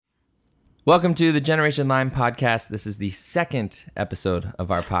Welcome to the Generation Lime podcast. This is the second episode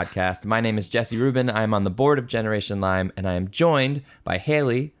of our podcast. My name is Jesse Rubin. I'm on the board of Generation Lime, and I am joined by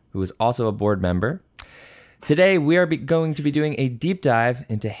Haley, who is also a board member. Today, we are going to be doing a deep dive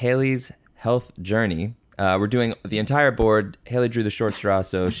into Haley's health journey. We're doing the entire board. Haley drew the short straw,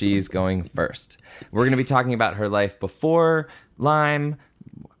 so she's going first. We're going to be talking about her life before Lyme,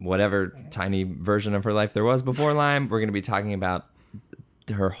 whatever tiny version of her life there was before Lyme. We're going to be talking about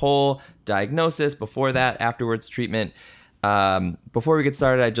her whole diagnosis, before that, afterwards treatment. Before we get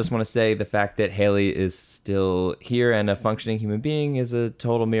started, I just want to say the fact that Haley is still here and a functioning human being is a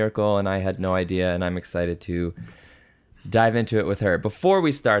total miracle, and I had no idea, and I'm excited to dive into it with her. Before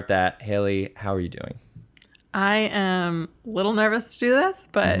we start that, Haley, how are you doing? I am a little nervous to do this,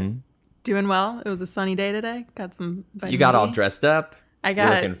 but doing well. It was a sunny day today. Got some vitamin You got D. all dressed up.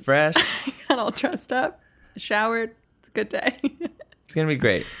 Looking fresh. I got all dressed up, showered. It's a good day. It's going to be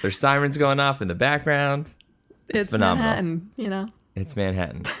great. There's sirens going off in the background. It's phenomenal. Manhattan, you know. It's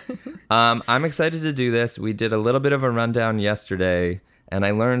Manhattan. I'm excited to do this. We did a little bit of a rundown yesterday, and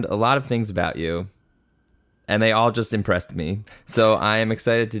I learned a lot of things about you, and they all just impressed me. So I am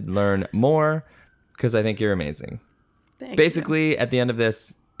excited to learn more because I think you're amazing. Thank Basically, you. at the end of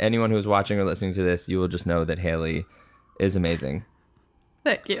this, anyone who's watching or listening to this, you will just know that Haley is amazing.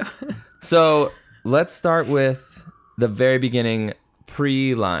 Thank you. So let's start with the very beginning,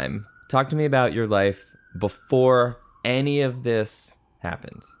 pre-Lyme. Talk to me about your life before any of this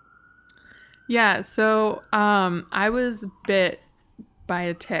happened. Yeah, so I was bit by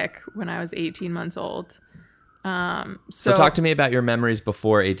a tick when I was 18 months old. So talk to me about your memories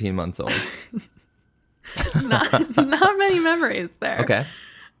before 18 months old. not many memories there. Okay.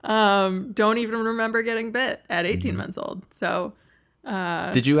 Don't even remember getting bit at 18 months old. So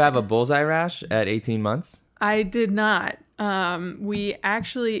did you have a bullseye rash at 18 months? I did not.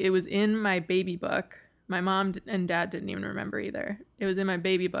 It was in my baby book. My mom and dad didn't even remember either. It was in my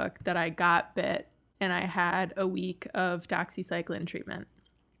baby book that I got bit and I had a week of doxycycline treatment.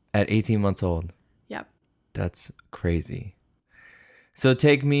 At 18 months old? Yep. That's crazy. So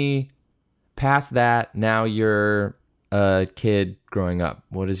take me past that. Now you're a kid growing up.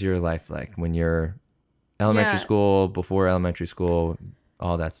 What is your life like when you're elementary school, before elementary school,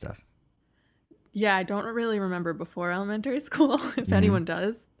 all that stuff? Yeah, I don't really remember before elementary school. If anyone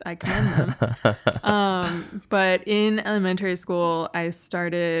does, I commend them. But in elementary school, I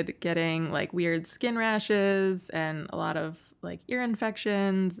started getting like weird skin rashes and a lot of like ear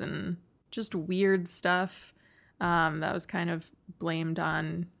infections and just weird stuff. That was kind of blamed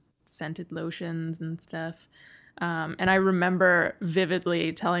on scented lotions and stuff. And I remember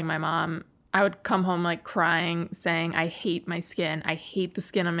vividly telling my mom, I would come home like crying, saying, I hate my skin. I hate the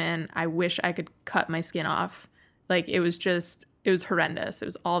skin I'm in. I wish I could cut my skin off. Like it was horrendous. It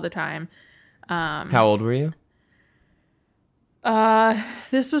was all the time. How old were you?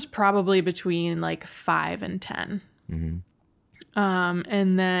 This was probably between like 5 and 10.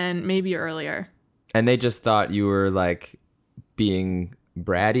 And then maybe earlier. And they just thought you were like being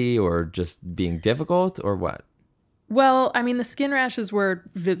bratty or just being difficult or what? Well, I mean, the skin rashes were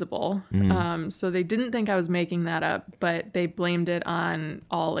visible, so they didn't think I was making that up, but they blamed it on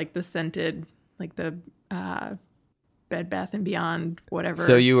all, like, the scented, like, the Bed Bath & Beyond, whatever.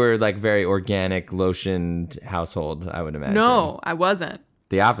 So you were, like, very organic, lotioned household, I would imagine. No, I wasn't.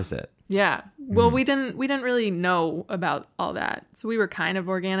 The opposite. Yeah. Well, we didn't really know about all that, so we were kind of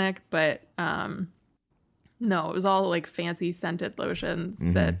organic, but no, it was all, like, fancy scented lotions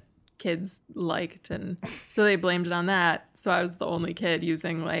that kids liked, and so they blamed it on that. So I was the only kid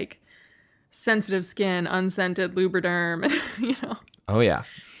using like sensitive skin, unscented Lubriderm, and Oh yeah.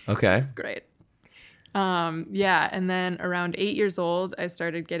 Okay. It's great. Yeah, and then around 8 years old, I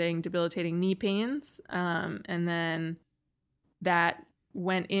started getting debilitating knee pains, and then that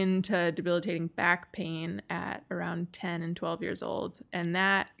went into debilitating back pain at around 10 and 12 years old, and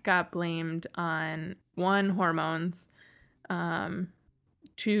that got blamed on hormones,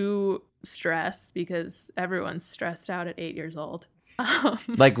 2, stress, because everyone's stressed out at 8 years old.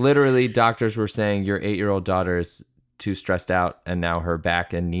 Like literally doctors were saying your 8-year-old daughter is too stressed out and now her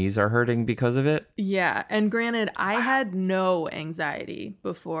back and knees are hurting because of it? Yeah. And granted, I had no anxiety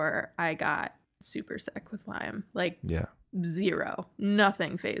before I got super sick with Lyme. Like zero.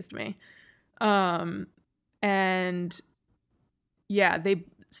 Nothing fazed me. And yeah,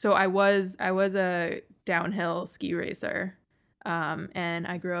 so I was a downhill ski racer. And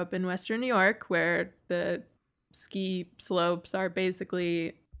I grew up in Western New York, where the ski slopes are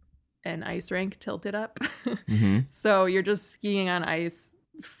basically an ice rink tilted up. So you're just skiing on ice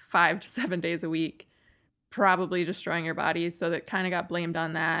 5 to 7 days a week, probably destroying your body. So that kind of got blamed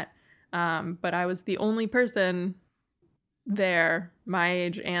on that. But I was the only person there my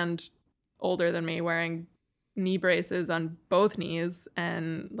age and older than me wearing knee braces on both knees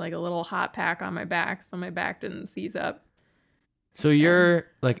and like a little hot pack on my back so my back didn't seize up. So you're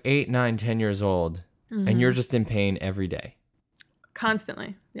like 8, 9, 10 years old, and you're just in pain every day.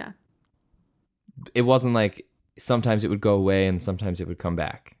 Constantly. Yeah. It wasn't like sometimes it would go away and sometimes it would come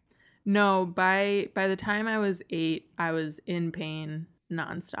back. No, by the time I was 8, I was in pain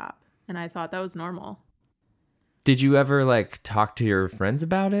nonstop, and I thought that was normal. Did you ever like talk to your friends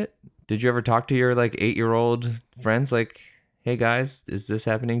about it? Did you ever talk to your like 8-year-old friends like, hey guys, is this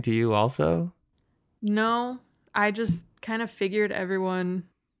happening to you also? No, I just kind of figured everyone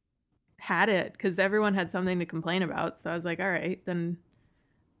had it because everyone had something to complain about. So I was like, all right, then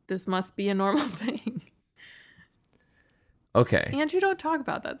this must be a normal thing. Okay. And you don't talk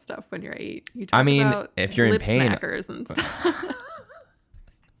about that stuff when you're 8. You talk about if you're in lip pain, smackers and stuff.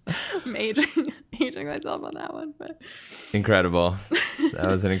 I'm aging myself on that one, but incredible. That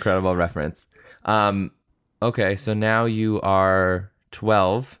was an incredible reference. Okay, so now you are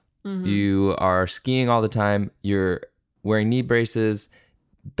 12. You are skiing all the time. You're wearing knee braces,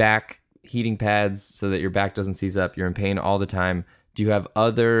 back heating pads so that your back doesn't seize up. You're in pain all the time. Do you have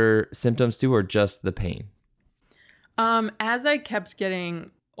other symptoms too, or just the pain? As I kept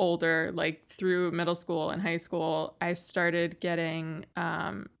getting older, like through middle school and high school, I started getting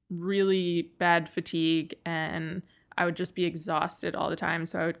really bad fatigue, and I would just be exhausted all the time.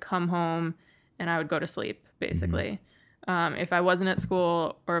 So I would come home and I would go to sleep, basically. If I wasn't at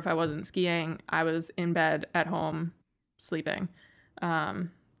school or if I wasn't skiing, I was in bed at home sleeping. The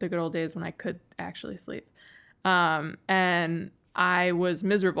good old days when I could actually sleep. And I was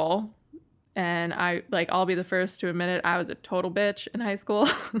miserable. And I'll be the first to admit it, I was a total bitch in high school.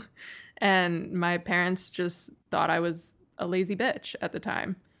 And my parents just thought I was a lazy bitch at the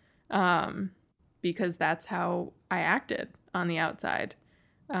time. Because that's how I acted on the outside.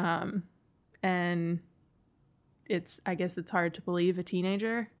 And I guess it's hard to believe a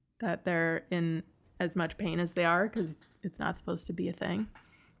teenager that they're in as much pain as they are because it's not supposed to be a thing.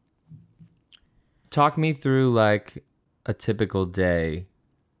 Talk me through like a typical day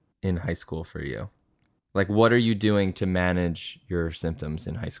in high school for you. Like, what are you doing to manage your symptoms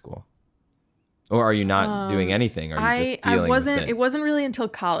in high school? Or are you not doing anything? Are you just dealing with it? It wasn't really until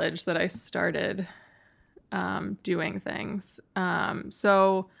college that I started doing things.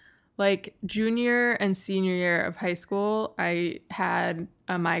 So like junior and senior year of high school, I had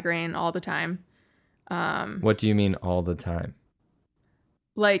a migraine all the time. What do you mean all the time?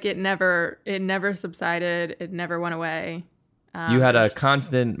 Like it never subsided. It never went away. You had a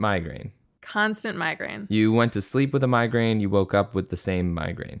constant migraine. Constant migraine. You went to sleep with a migraine. You woke up with the same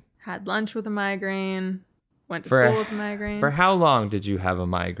migraine. Had lunch with a migraine. Went to school with a migraine. For how long did you have a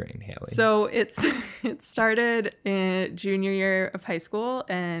migraine, Haley? So it started in junior year of high school,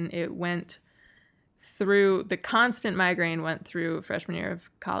 and it went through, the constant migraine went through freshman year of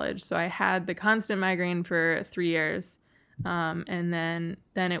college. So I had the constant migraine for 3 years. And then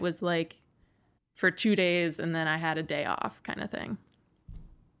it was like for 2 days, and then I had a day off kind of thing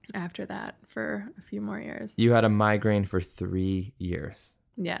after that for a few more years. You had a migraine for 3 years.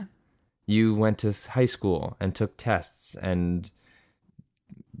 Yeah. You went to high school and took tests and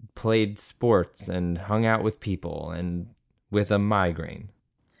played sports and hung out with people and with a migraine.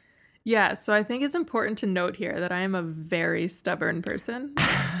 Yeah, so I think it's important to note here that I am a very stubborn person.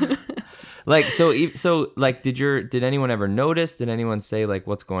 Like, did anyone ever notice? Did anyone say like,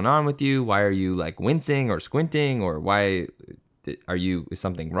 what's going on with you? Why are you like wincing or squinting, or why is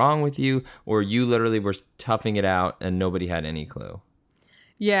something wrong with you? Or you literally were toughing it out and nobody had any clue?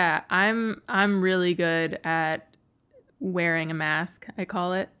 Yeah, I'm really good at wearing a mask, I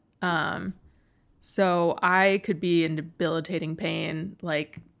call it. So I could be in debilitating pain,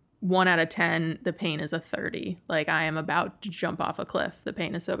 like 1 out of 10, the pain is a 30. Like I am about to jump off a cliff. The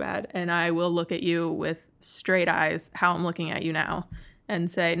pain is so bad. And I will look at you with straight eyes, how I'm looking at you now, and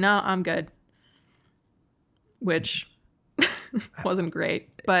say, no, I'm good. Which wasn't great.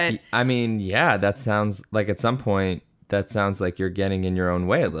 But I mean, yeah, that sounds like at some point, that sounds like you're getting in your own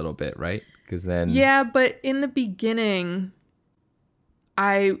way a little bit, right? Because then... Yeah, but in the beginning,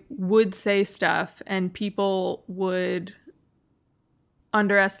 I would say stuff and people would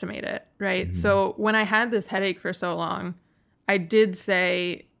underestimate it, right? Mm-hmm. So when I had this headache for so long, I did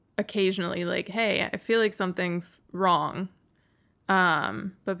say occasionally like, hey, I feel like something's wrong.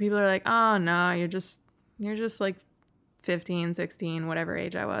 But people are like, oh no, you're just like 15, 16, whatever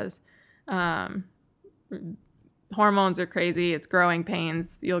age I was. Hormones are crazy. It's growing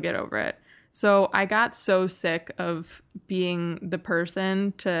pains. You'll get over it. So I got so sick of being the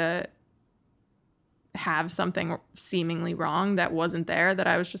person to have something seemingly wrong that wasn't there, that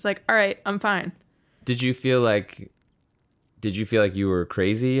I was just like, all right, I'm fine. Did you feel like you were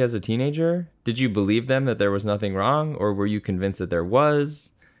crazy as a teenager? Did you believe them that there was nothing wrong, or were you convinced that there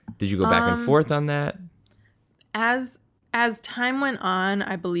was? Did you go back and forth on that? As time went on,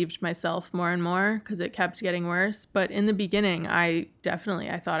 I believed myself more and more because it kept getting worse. But in the beginning, I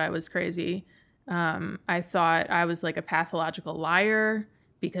thought I was crazy. I thought I was like a pathological liar,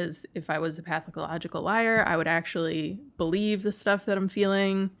 because if I was a pathological liar, I would actually believe the stuff that I'm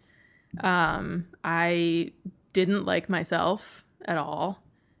feeling. I didn't like myself at all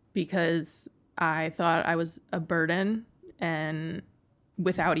because I thought I was a burden, and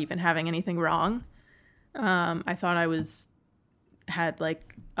without even having anything wrong. I thought had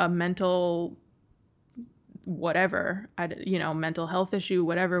like a mental whatever, mental health issue,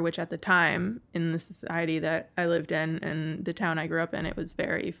 whatever, which at the time in the society that I lived in and the town I grew up in, it was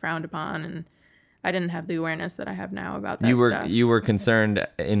very frowned upon, and I didn't have the awareness that I have now about that stuff. You were concerned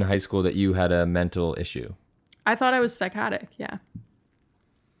in high school that you had a mental issue. I thought I was psychotic, yeah.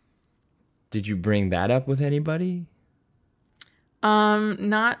 Did you bring that up with anybody?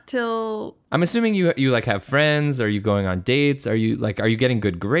 Not till... I'm assuming you like have friends. Are you going on dates? Are you getting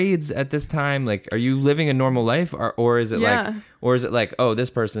good grades at this time? Like, are you living a normal life, or is it like, oh, this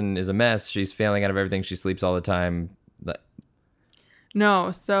person is a mess. She's failing out of everything. She sleeps all the time.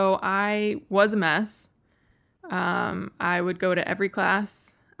 No, so I was a mess. I would go to every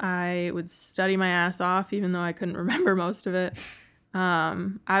class. I would study my ass off, even though I couldn't remember most of it.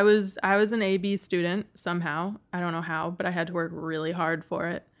 I was an AB student somehow. I don't know how, but I had to work really hard for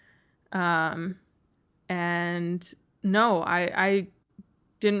it. And no, I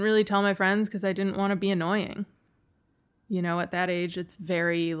didn't really tell my friends because I didn't want to be annoying. At that age, it's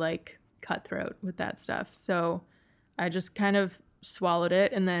very like cutthroat with that stuff. So I just kind of swallowed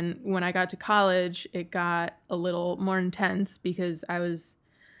it. And then when I got to college, it got a little more intense because I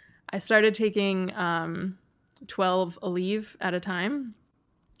started taking 12 a leave at a time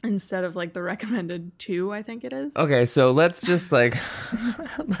instead of like the recommended 2, I think it is. Okay, so let's just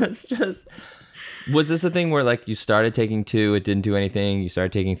was this a thing where like you started taking 2, it didn't do anything, you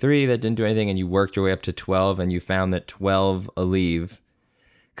started taking 3, that didn't do anything, and you worked your way up to 12 and you found that 12 a leave?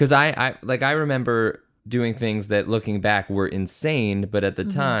 Because I remember doing things that looking back were insane, but at the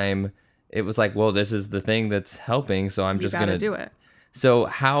time it was like, well, this is the thing that's helping, so I'm just gonna do it. So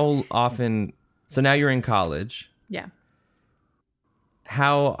how often? So now you're in college. Yeah.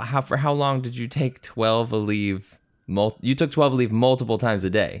 For how long did you take 12 a leave? You took 12 a leave multiple times a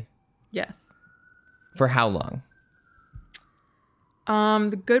day. Yes. For how long?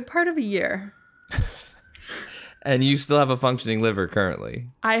 The good part of a year. And you still have a functioning liver currently.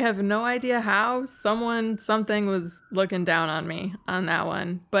 I have no idea how. Something was looking down on me on that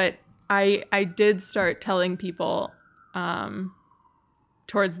one. But I did start telling people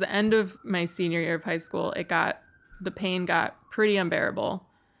towards the end of my senior year of high school, the pain got pretty unbearable,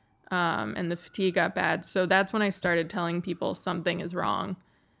 and the fatigue got bad. So that's when I started telling people something is wrong.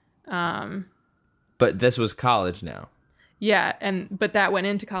 But this was college now. Yeah, but that went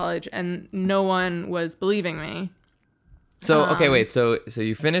into college, and no one was believing me. So okay, wait. So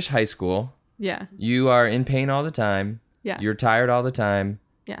you finish high school. Yeah. You are in pain all the time. Yeah. You're tired all the time.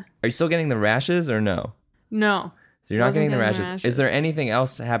 Yeah. Are you still getting the rashes or no? No. So you're not getting the rashes. Is there anything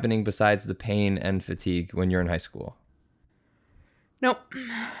else happening besides the pain and fatigue when you're in high school? Nope.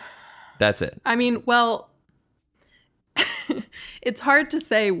 That's it. I mean, well, it's hard to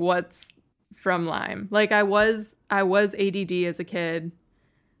say what's from Lyme. Like I was ADD as a kid.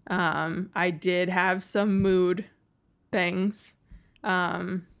 I did have some mood things.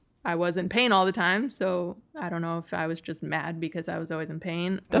 I was in pain all the time, so I don't know if I was just mad because I was always in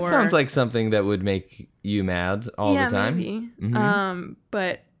pain. That sounds like something that would make you mad all the time. Yeah, maybe.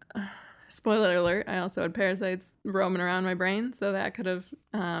 But spoiler alert, I also had parasites roaming around my brain, so that could have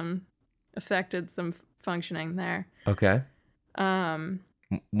affected some functioning there. Okay.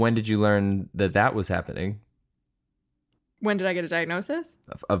 When did you learn that was happening? When did I get a diagnosis?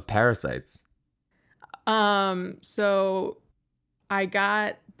 Of parasites. So I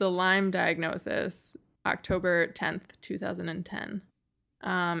got the Lyme diagnosis October 10th, 2010.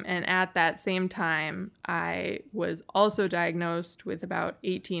 And at that same time, I was also diagnosed with about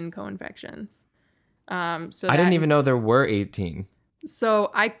 18 co-infections. I didn't even know there were 18.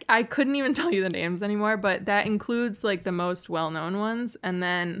 So I couldn't even tell you the names anymore, but that includes like the most well-known ones and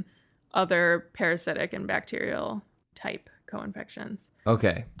then other parasitic and bacterial type co-infections.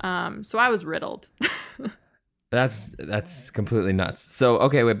 Okay. So I was riddled. That's completely nuts. So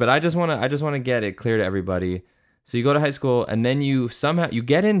okay, wait, but I just want to get it clear to everybody. So you go to high school and then you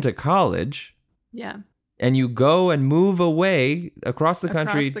get into college. Yeah. And you go and move away across the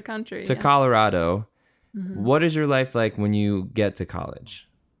country to yeah. Colorado. Mm-hmm. What is your life like when you get to college?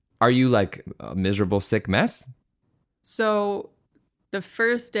 Are you like a miserable, sick mess? So the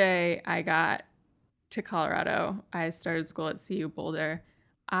first day I got to Colorado, I started school at CU Boulder.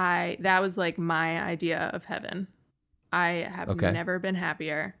 That was like my idea of heaven. I have Okay. never been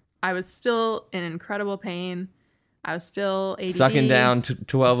happier. I was still in incredible pain. I was still ADD. Sucking down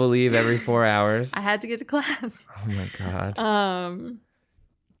 12 a leave every 4 hours. I had to get to class. Oh my God.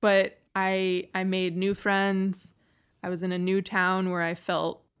 But I made new friends. I was in a new town where I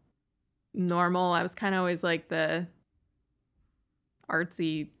felt normal. I was kind of always like the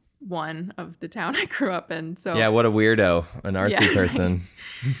artsy one of the town I grew up in. So Yeah, what a weirdo, an artsy Yeah. person.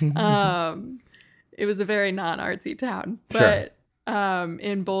 It was a very non-artsy town. Sure. But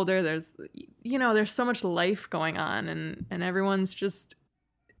in Boulder, there's so much life going on, and everyone's just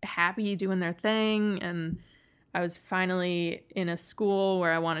happy doing their thing. And I was finally in a school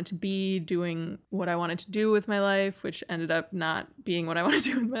where I wanted to be, doing what I wanted to do with my life, which ended up not being what I want to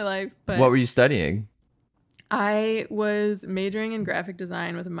do with my life. But What were you studying? I was majoring in graphic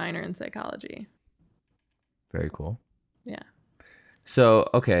design with a minor in psychology. Very cool. Yeah. So,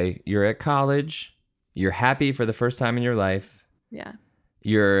 okay, you're at college. You're happy for the first time in your life. Yeah.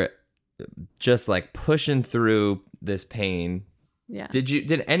 You're just like pushing through this pain. Yeah.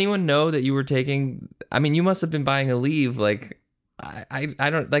 Did anyone know that you were taking? I mean, you must have been buying a leave. Like, I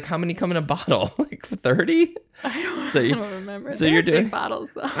don't like how many come in a bottle? Like 30? I don't remember. So They you're had big doing bottles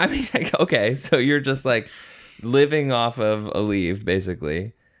though. I mean, like, okay, so you're just like living off of a leave,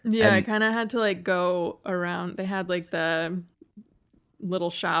 basically. Yeah, I And- kind of had to like go around. They had like the little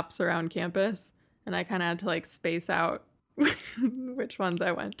shops around campus, and I kind of had to like space out which ones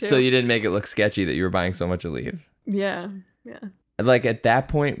I went to. So you didn't make it look sketchy that you were buying so much a leave. Yeah. Like at that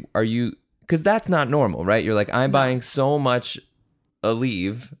point, are you? Because that's not normal, right? You're like, I'm No. buying so much a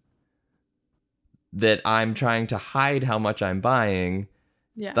leave that I'm trying to hide how much I'm buying.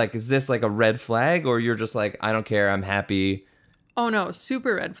 Yeah. Like, is this like a red flag, or you're just like, I don't care, I'm happy? Oh no,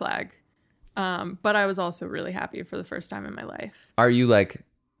 super red flag. But I was also really happy for the first time in my life. Are you like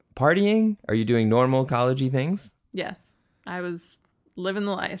partying? Are you doing normal collegey things? Yes, I was living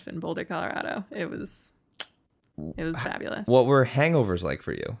the life in Boulder, Colorado. It was fabulous. What were hangovers like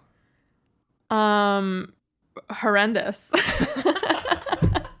for you? Horrendous.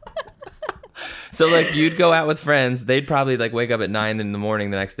 So like you'd go out with friends, they'd probably like wake up at 9 in the morning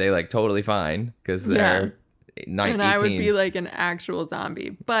the next day like totally fine because they're 19. And I would be like an actual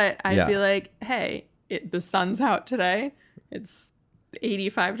zombie. But I'd be like, hey, the sun's out today. It's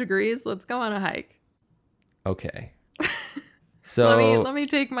 85 degrees. Let's go on a hike. Okay. So let me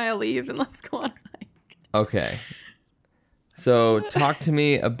take my leave and let's go on a hike. Okay. So talk to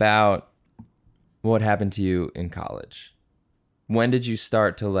me about what happened to you in college. When did you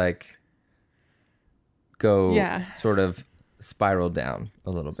start to like go sort of spiral down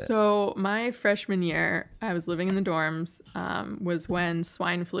a little bit? So my freshman year, I was living in the dorms, was when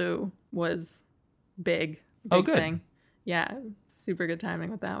swine flu was big good. thing. Yeah, super good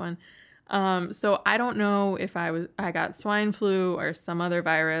timing with that one. So I don't know if I got swine flu or some other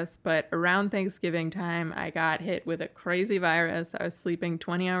virus, but around Thanksgiving time, I got hit with a crazy virus. I was sleeping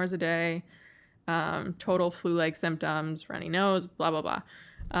 20 hours a day, total flu-like symptoms, runny nose, blah, blah, blah.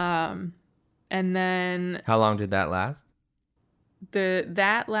 And then How long did that last?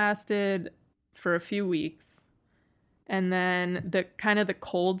 that lasted for a few weeks. And then the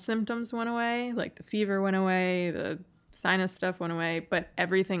cold symptoms went away, like the fever went away, the sinus stuff went away, but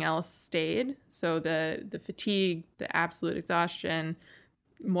everything else stayed. So the fatigue, the absolute exhaustion,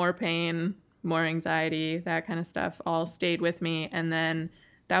 more pain, more anxiety, that kind of stuff all stayed with me. And then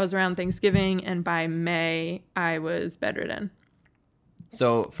that was around Thanksgiving, and by May I was bedridden.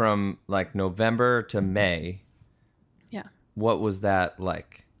 So from like November to May, Yeah. what was that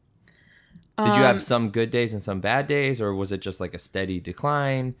like? Did you have some good days and some bad days, or was it just like a steady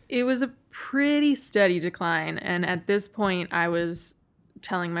decline? It was a pretty steady decline. And at this point, I was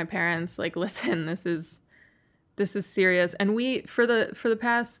telling my parents, like, listen, this is serious. And we, for the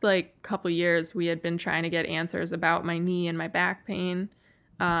past like couple years, we had been trying to get answers about my knee and my back pain.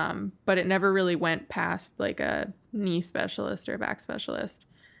 But it never really went past like a knee specialist or back specialist.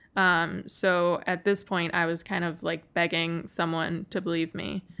 So at this point, I was kind of like begging someone to believe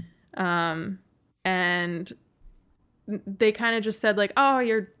me. And they kind of just said like, oh,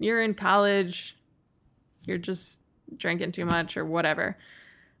 you're in college, you're just drinking too much or whatever.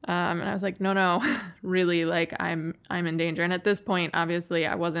 And I was like, no, really, like I'm in danger. And at this point, obviously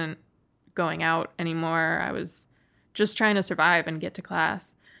I wasn't going out anymore. I was just trying to survive and get to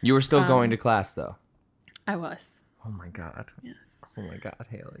class. You were still going to class though. I was. Oh my God. Yes. Oh my God,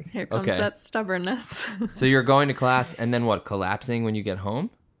 Haley. Here comes that stubbornness. So you're going to class and then what, collapsing when you get home?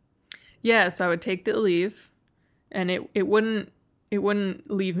 Yeah, so I would take the leave, and it wouldn't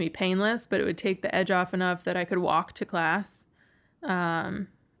leave me painless, but it would take the edge off enough that I could walk to class. And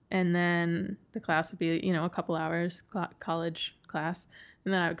then the class would be, a couple hours, college class,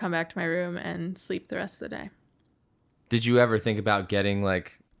 and then I would come back to my room and sleep the rest of the day. Did you ever think about getting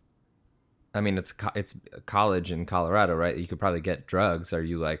it's college in Colorado, right? You could probably get drugs. Are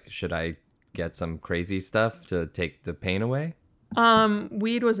you like, should I get some crazy stuff to take the pain away?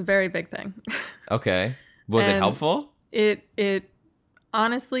 Weed was a very big thing. Okay. Was it helpful? It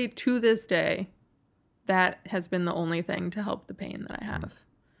honestly, to this day, that has been the only thing to help the pain that I have.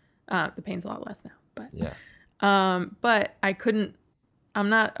 The pain's a lot less now, but yeah. But I'm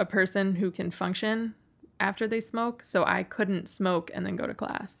not a person who can function after they smoke, so I couldn't smoke and then go to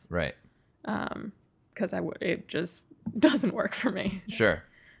class. Right. Because it just doesn't work for me. Sure.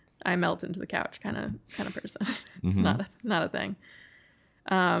 I melt into the couch kind of person. It's not a thing.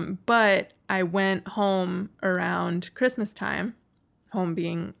 But I went home around Christmas time, home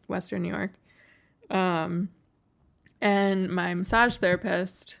being Western New York. And my massage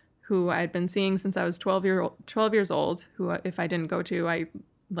therapist, who I'd been seeing since I was 12 years old, who if I didn't go to, I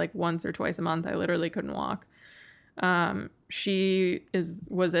like once or twice a month, I literally couldn't walk. She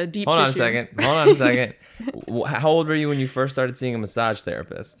was a deep. Hold on a second. How old were you when you first started seeing a massage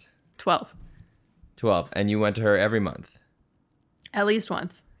therapist? 12. 12, and you went to her every month. At least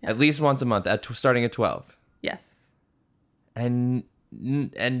once. Yeah. At least once a month, starting at 12. Yes. And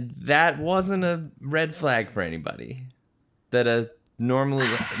that wasn't a red flag for anybody. That a normal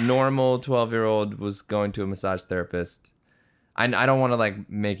 12-year-old was going to a massage therapist. I don't want to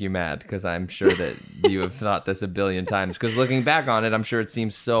make you mad because I'm sure that you have thought this a billion times. Because looking back on it, I'm sure it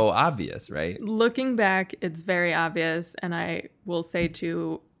seems so obvious, right? Looking back, it's very obvious, and I will say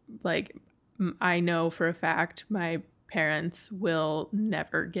too, I know for a fact my parents will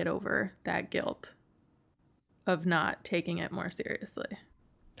never get over that guilt of not taking it more seriously.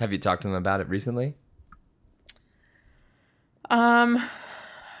 Have you talked to them about it recently?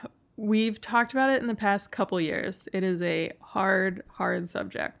 We've talked about it in the past couple years. It is a hard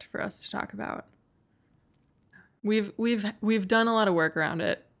subject for us to talk about. We've done a lot of work around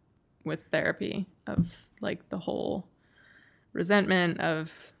it with therapy of the whole resentment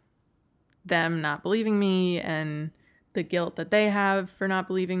of them not believing me and the guilt that they have for not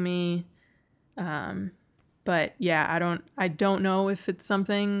believing me. But yeah, I don't know if it's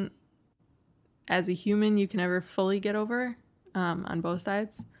something as a human you can ever fully get over on both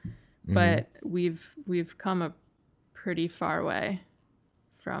sides. Mm-hmm. But we've come a pretty far way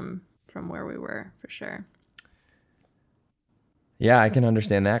from where we were, for sure. Yeah, I can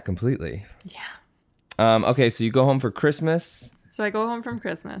understand that completely. Yeah. Okay, so you go home for Christmas. So I go home from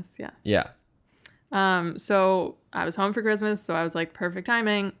Christmas, yeah. Yeah. So I was home for Christmas, so I was like, perfect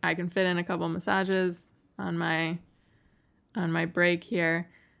timing. I can fit in a couple massages on my break here.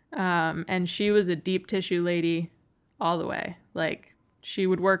 And she was a deep tissue lady all the way. She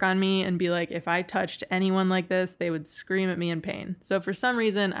would work on me and be like, if I touched anyone like this, they would scream at me in pain. So for some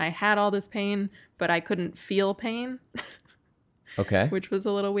reason, I had all this pain, but I couldn't feel pain. Okay. Which was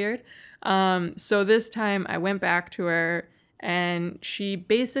a little weird. So this time I went back to her, and she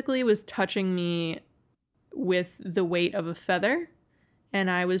basically was touching me with the weight of a feather,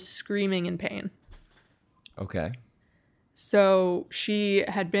 and I was screaming in pain. Okay. So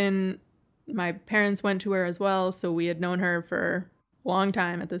my parents went to her as well, so we had known her for a long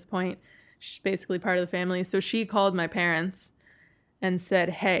time at this point. She's basically part of the family. So she called my parents and said,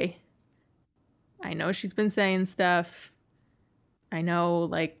 hey, I know she's been saying stuff. I know,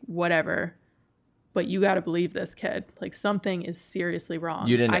 whatever, but you got to believe this kid. Something is seriously wrong.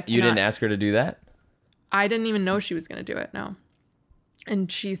 You didn't ask her to do that? I didn't even know she was going to do it, no.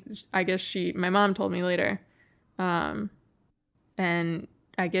 And my mom told me later, and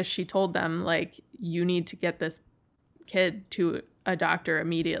I guess she told them, you need to get this kid to a doctor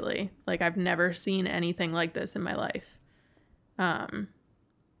immediately. I've never seen anything like this in my life. And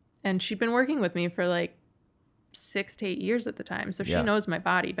she'd been working with me for 6 to 8 years at the time. So she knows my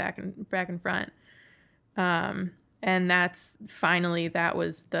body back and front. And that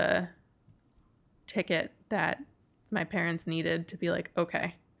was the ticket that my parents needed to be like,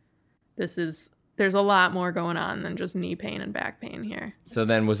 okay, there's a lot more going on than just knee pain and back pain here. So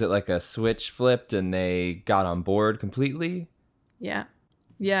then was it a switch flipped and they got on board completely? Yeah.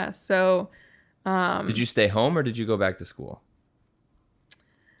 Yeah. So, did you stay home or did you go back to school?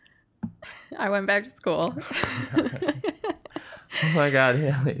 I went back to school. Oh my God,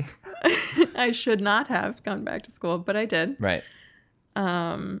 Haley. I should not have gone back to school, but I did. Right.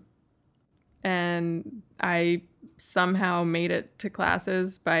 And I somehow made it to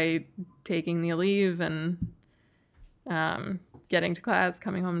classes by taking the leave and getting to class,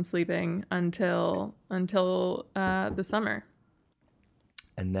 coming home and sleeping until the summer.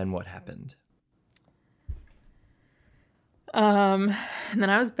 And then what happened? And then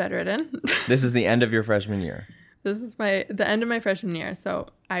I was bedridden. This is the end of your freshman year. This is the end of my freshman year. So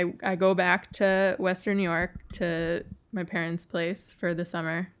I go back to Western New York to my parents' place for the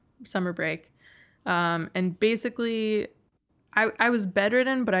summer break. And basically I was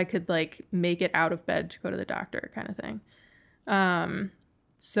bedridden, but I could like make it out of bed to go to the doctor kind of thing.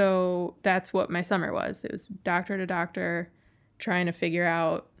 So that's what my summer was. It was doctor to doctor, trying to figure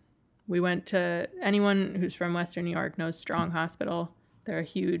out. We went to, anyone who's from Western New York knows Strong Hospital. They're a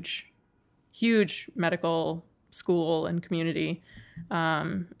huge medical school and community,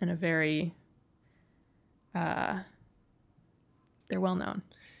 and a very, they're well known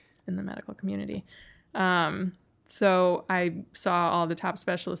in the medical community. So I saw all the top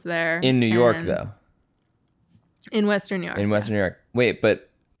specialists there. In New York, though? In Western New York. In Western New York. Wait, but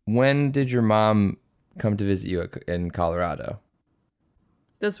when did your mom come to visit you in Colorado?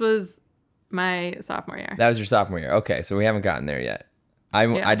 This was my sophomore year. That was your sophomore year. Okay, so we haven't gotten there yet.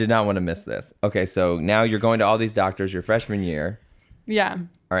 I did not want to miss this. Okay, so now you're going to all these doctors your freshman year. Yeah.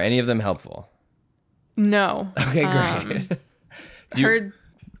 Are any of them helpful? No. Okay, great.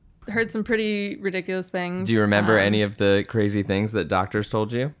 Heard some pretty ridiculous things. Do you remember any of the crazy things that doctors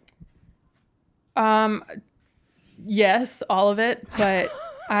told you? Yes, all of it, but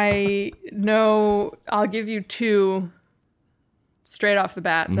I know I'll give you two straight off the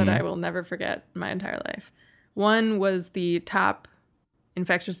bat that I will never forget my entire life. One was the top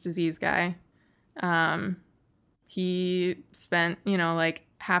infectious disease guy. He spent, like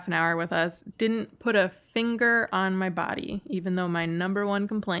half an hour with us, didn't put a finger on my body, even though my number one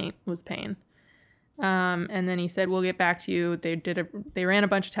complaint was pain. And then he said, we'll get back to you. They ran a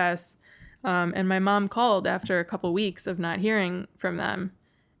bunch of tests. And my mom called after a couple weeks of not hearing from them.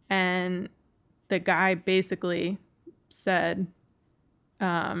 And the guy basically said,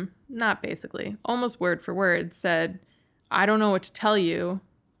 not basically, almost word for word said, I don't know what to tell you.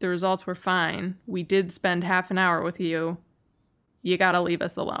 The results were fine. We did spend half an hour with you. You got to leave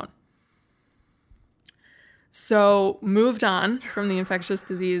us alone. So moved on from the infectious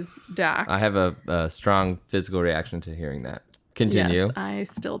disease doc. I have a strong physical reaction to hearing that. Continue. Yes, I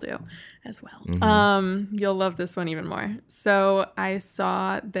still do as well. Mm-hmm. You'll love this one even more. So I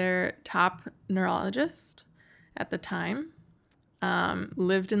saw their top neurologist at the time,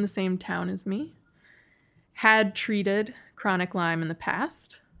 lived in the same town as me, had treated chronic Lyme in the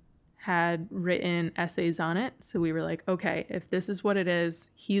past, had written essays on it. So we were like, okay, if this is what it is,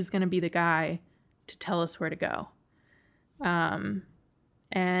 he's going to be the guy to tell us where to go.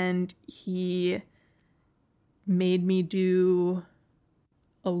 And he made me do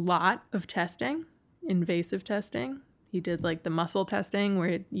a lot of testing, invasive testing. He did like the muscle testing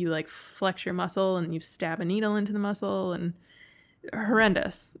where you like flex your muscle and you stab a needle into the muscle, and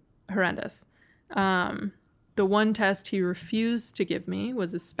horrendous. The one test he refused to give me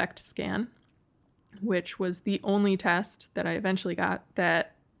was a SPECT scan, which was the only test that I eventually got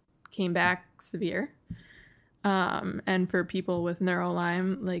that came back severe. And for people with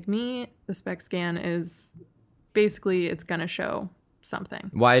neuro-Lyme like me, the SPECT scan is basically, it's going to show something.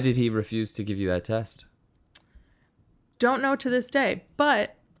 Why did he refuse to give you that test? Don't know to this day,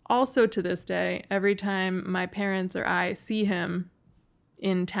 but also to this day, every time my parents or I see him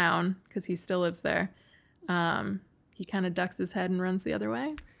in town, because he still lives there, he kind of ducks his head and runs the other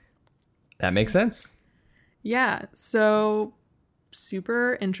way. That makes sense. Yeah, so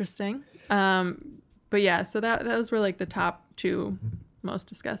super interesting. But yeah, so those were like the top two most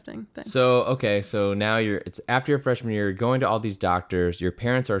disgusting things. So, okay, so now it's after your freshman year, you're going to all these doctors, your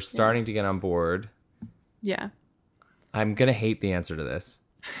parents are starting to get on board. Yeah. I'm going to hate the answer to this.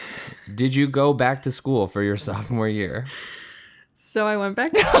 Did you go back to school for your sophomore year? So I went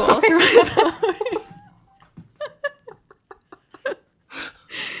back to school for my sophomore year.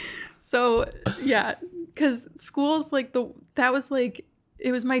 So, yeah, because school's like that was like,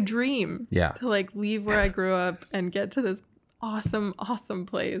 it was my dream. Yeah. To like leave where I grew up and get to this awesome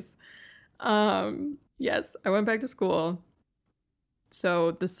place. Yes, I went back to school.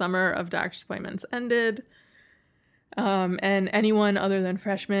 So the summer of doctor's appointments ended. And anyone other than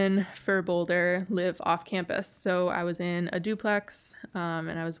freshmen for Boulder live off campus. So I was in a duplex,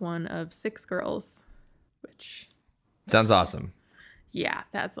 and I was one of 6 girls, which sounds awesome. Yeah,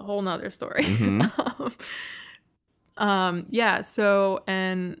 that's a whole nother story. Mm-hmm. Yeah. So,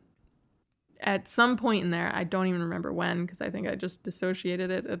 and at some point in there, I don't even remember when, because I think I just dissociated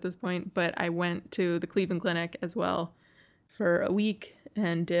it at this point, but I went to the Cleveland Clinic as well for a week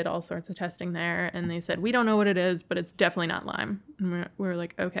and did all sorts of testing there. And they said, we don't know what it is, but it's definitely not Lyme. And we were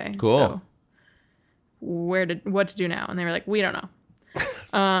like, okay, Cool. so what to do now? And they were like, we don't know.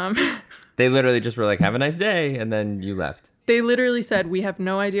 They literally just were like, have a nice day. And then you left. They literally said, we have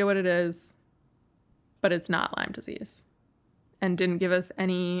no idea what it is, but it's not Lyme disease. And didn't give us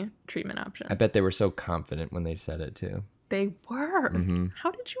any treatment options. I bet they were so confident when they said it too. They were. Mm-hmm.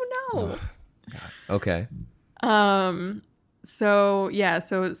 How did you know? Okay. So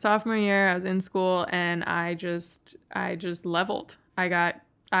sophomore year I was in school and I just leveled.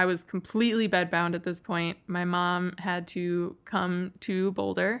 I was completely bedbound at this point. My mom had to come to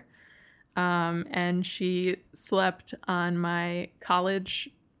Boulder, and she slept on my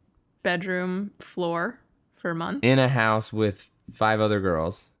college bedroom floor for months. In a house with 5 other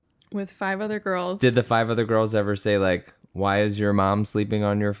girls. With 5 other girls. Did the 5 other girls ever say, like, why is your mom sleeping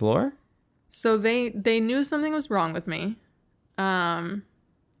on your floor? So they knew something was wrong with me. I'm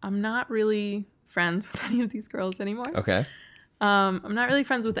not really friends with any of these girls anymore. Okay. I'm not really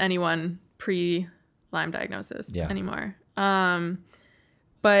friends with anyone pre-Lyme diagnosis anymore.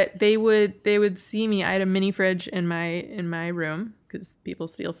 But they would see me. I had a mini fridge in my room because people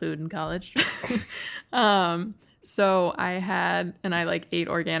steal food in college. So I had, and I like ate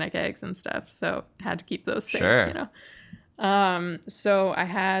organic eggs and stuff. So I had to keep those safe, sure. you know? So I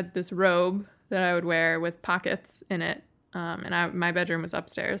had this robe that I would wear with pockets in it. And my bedroom was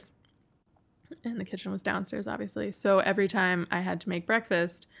upstairs and the kitchen was downstairs, obviously. So every time I had to make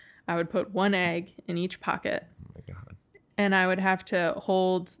breakfast, I would put 1 egg in each pocket. Oh my God. And I would have to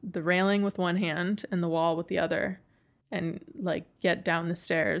hold the railing with one hand and the wall with the other and like get down the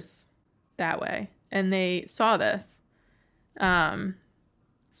stairs that way. And they saw this.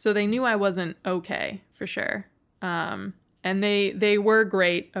 So they knew I wasn't okay for sure. And they were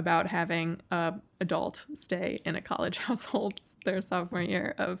great about having a adult stay in a college household their sophomore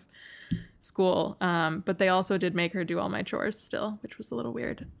year of school. But they also did make her do all my chores still, which was a little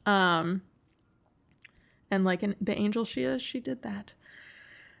weird. And like the angel she is, she did that.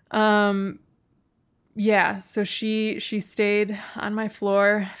 Yeah, so she stayed on my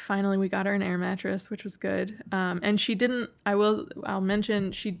floor. Finally, we got her an air mattress, which was good. And she didn't, I'll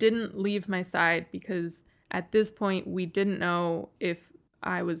mention, she didn't leave my side because at this point, we didn't know if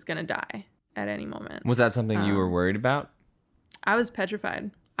I was going to die at any moment. Was that something you were worried about? I was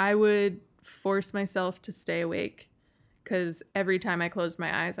petrified. I would force myself to stay awake because every time I closed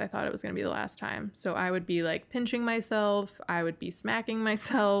my eyes, I thought it was going to be the last time. So I would be like pinching myself. I would be smacking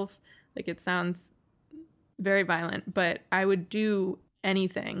myself. Like it sounds very violent, but I would do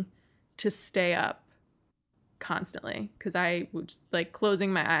anything to stay up constantly because I would like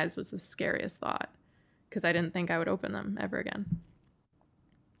closing my eyes was the scariest thought because I didn't think I would open them ever again.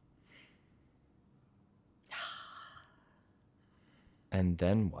 And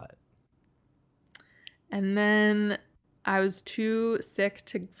then what? And then I was too sick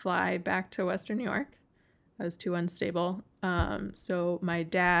to fly back to Western New York. I was too unstable. So my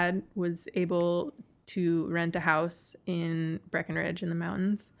dad was able to rent a house in Breckenridge in the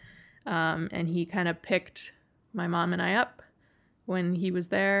mountains. And he kind of picked my mom and I up when he was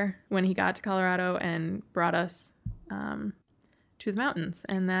there, when he got to Colorado and brought us to the mountains.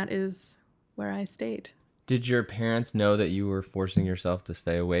 And that is where I stayed. Did your parents know that you were forcing yourself to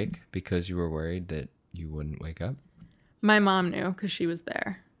stay awake because you were worried that you wouldn't wake up? My mom knew because she was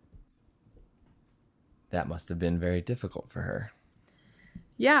there. That must have been very difficult for her.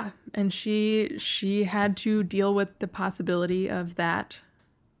 Yeah, and she had to deal with the possibility of that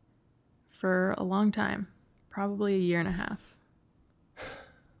for a long time, probably 1.5 years.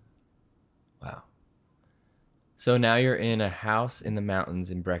 Wow. So now you're in a house in the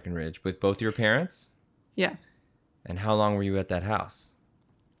mountains in Breckenridge with both your parents? Yeah. And how long were you at that house?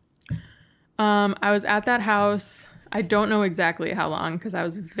 I was at that house. I don't know exactly how long because I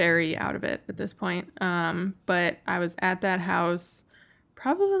was very out of it at this point. But I was at that house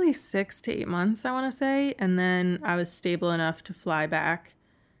probably 6 to 8 months, I want to say. And then I was stable enough to fly back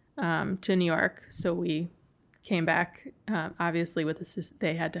to New York. So we came back, obviously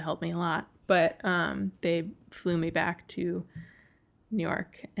they had to help me a lot. But they flew me back to New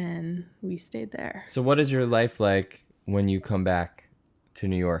York and we stayed there. So what is your life like when you come back to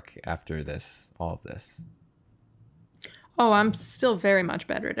New York after all of this? Oh, I'm still very much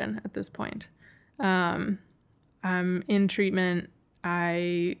bedridden at this point. I'm in treatment.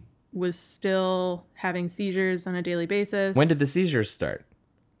 I was still having seizures on a daily basis. When did the seizures start?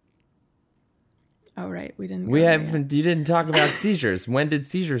 Oh, right. We didn't. We go there haven't. You didn't talk about seizures. When did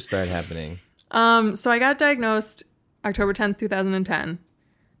seizures start happening? yet. So I got diagnosed October 10th, 2010.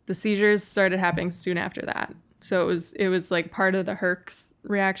 The seizures started happening soon after that. So it was like part of the Herx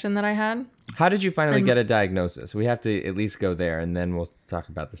reaction that I had. How did you finally get a diagnosis? We have to at least go there, and then we'll talk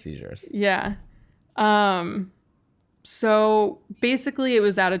about the seizures. Yeah. So basically, it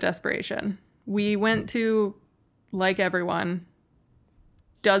was out of desperation. We went to, like everyone,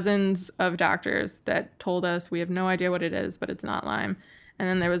 dozens of doctors that told us we have no idea what it is, but it's not Lyme. And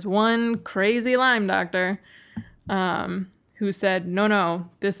then there was one crazy Lyme doctor who said, no,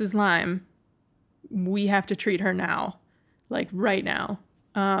 this is Lyme. We have to treat her now, like right now.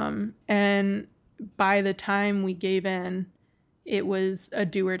 And by the time we gave in, it was a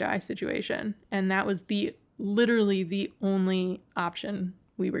do or die situation. And that was literally the only option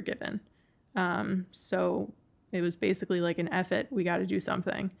we were given. So it was basically like an F it, we got to do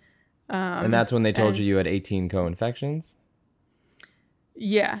something. And that's when they told you had 18 co-infections?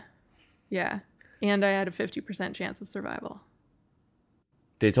 Yeah. Yeah. And I had a 50% chance of survival.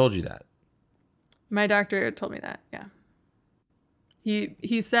 They told you that? My doctor told me that, yeah.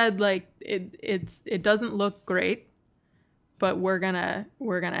 He said like it doesn't look great, but we're gonna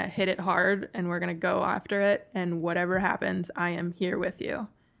hit it hard and we're gonna go after it, and whatever happens, I am here with you.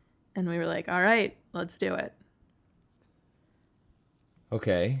 And we were like, all right, let's do it.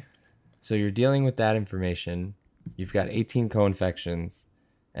 Okay. So you're dealing with that information. You've got 18 co-infections,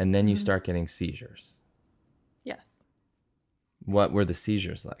 and then you start getting seizures. Yes. What were the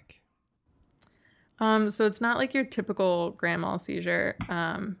seizures like? So it's not like your typical grand mal seizure,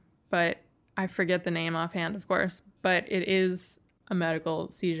 but I forget the name offhand, of course, but it is a medical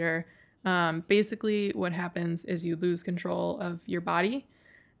seizure. Basically, what happens is you lose control of your body,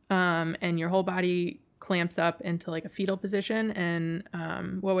 and your whole body clamps up into like a fetal position. And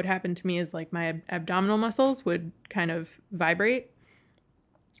what would happen to me is like my abdominal muscles would kind of vibrate.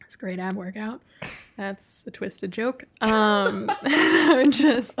 It's a great ab workout. That's a twisted joke.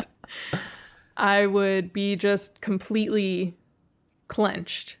 I would be just completely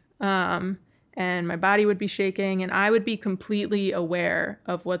clenched. And my body would be shaking, and I would be completely aware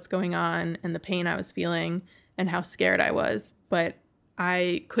of what's going on and the pain I was feeling and how scared I was. But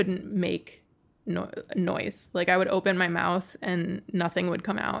I couldn't make noise. Like I would open my mouth and nothing would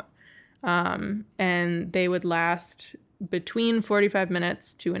come out. And they would last between 45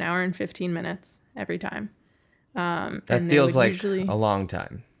 minutes to an hour and 15 minutes every time. That feels like a long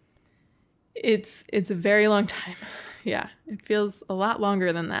time. It's a very long time. Yeah, it feels a lot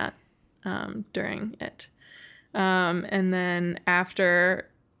longer than that during it. And then after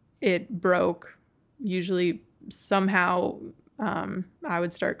it broke, usually somehow I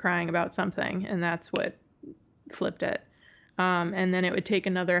would start crying about something, and that's what flipped it. And then it would take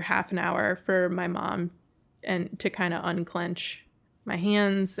another half an hour for my mom and to kind of unclench my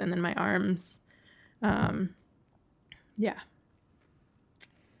hands and then my arms. Yeah.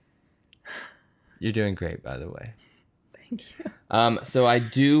 You're doing great, by the way. Thank you. So I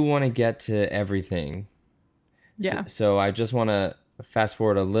do want to get to everything. Yeah. So I just want to fast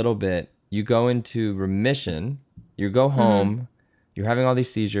forward a little bit. You go into remission. You go home. You're having all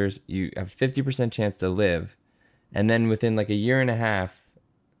these seizures. You have 50% chance to live. And then within like a year and a half,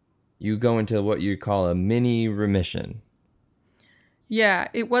 you go into what you call a mini remission. Yeah,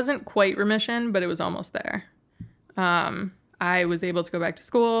 it wasn't quite remission, but it was almost there. I was able to go back to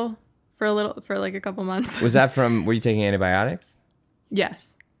school for like a couple months. Was that were you taking antibiotics?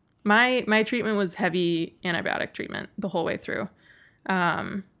 Yes. My treatment was heavy antibiotic treatment the whole way through.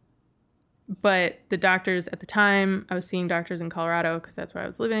 But the doctors at the time, I was seeing doctors in Colorado because that's where I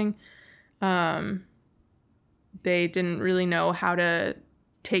was living. They didn't really know how to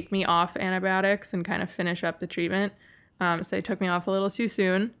take me off antibiotics and kind of finish up the treatment. So they took me off a little too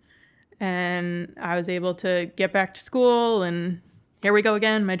soon. And I was able to get back to school, and here we go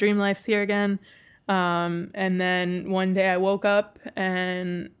again. My dream life's here again. And then one day I woke up,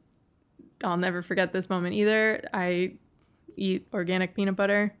 and I'll never forget this moment either. I eat organic peanut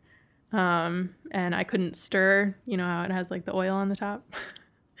butter, and I couldn't stir. You know how it has like the oil on the top?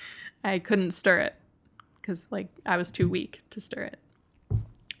 I couldn't stir it because like I was too weak to stir it.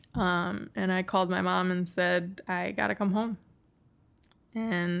 And I called my mom and said, I gotta come home.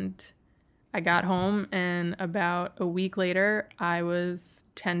 And I got home, and about a week later, I was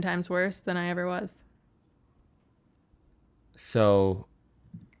 10 times worse than I ever was. So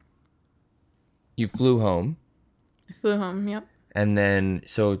you flew home. I flew home, yep. And then,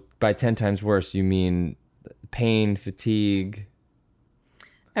 so by 10 times worse, you mean pain, fatigue?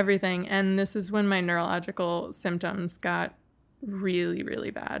 Everything. And this is when my neurological symptoms got really,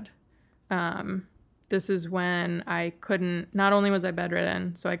 really bad. this is when I couldn't, not only was I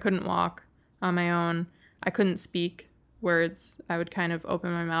bedridden, so I couldn't walk on my own, I couldn't speak words. I would kind of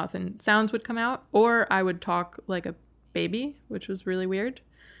open my mouth and sounds would come out, or I would talk like a baby, which was really weird.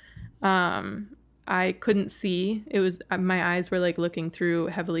 I couldn't see. It was, my eyes were like looking through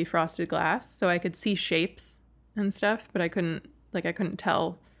heavily frosted glass, so I could see shapes and stuff, but I couldn't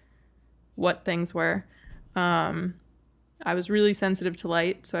tell what things were. I was really sensitive to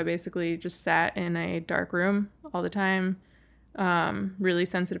light, so I basically just sat in a dark room all the time. Really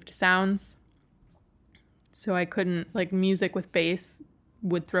sensitive to sounds. So I couldn't, like, music with bass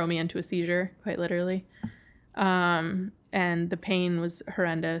would throw me into a seizure, quite literally. And the pain was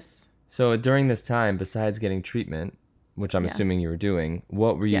horrendous. So during this time, besides getting treatment, which I'm assuming you were doing,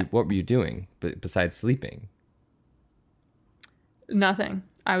 what were you doing besides sleeping? Nothing.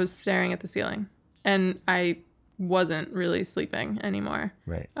 I was staring at the ceiling, and I wasn't really sleeping anymore.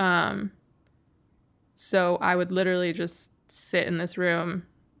 Right. So I would literally just sit in this room,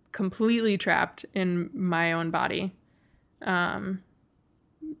 completely trapped in my own body,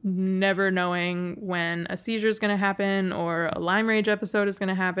 never knowing when a seizure is going to happen or a Lyme rage episode is going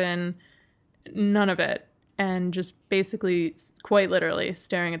to happen. None of it. And just basically, quite literally,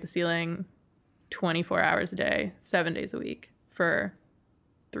 staring at the ceiling 24 hours a day, 7 days a week for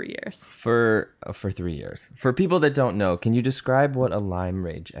 3 years. For 3 years. For people that don't know, can you describe what a Lyme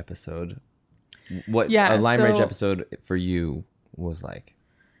rage episode, rage episode for you was like?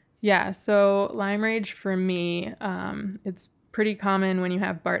 Yeah, so Lyme rage for me, it's pretty common when you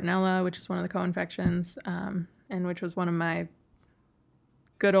have Bartonella, which is one of the co-infections, and which was one of my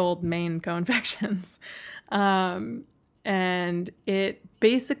good old main co-infections. And it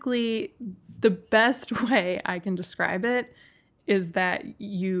basically, the best way I can describe it is that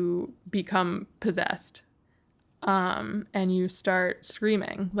you become possessed, and you start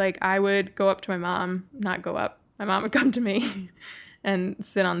screaming. Like, I would go up to my mom, my mom would come to me and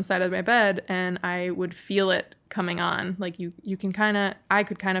sit on the side of my bed, and I would feel it coming on. Like, I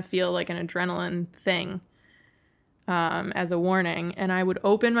could kind of feel like an adrenaline thing, as a warning. And I would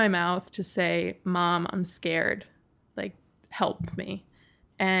open my mouth to say, "Mom, I'm scared. Like, help me."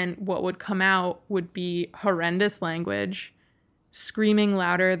 And what would come out would be horrendous language, screaming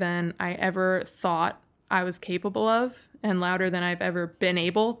louder than I ever thought I was capable of, and louder than I've ever been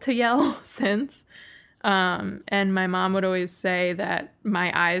able to yell since. And my mom would always say that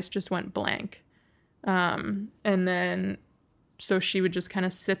my eyes just went blank. And then, so she would just kind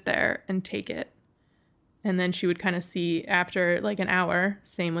of sit there and take it. And then she would kind of see after like an hour,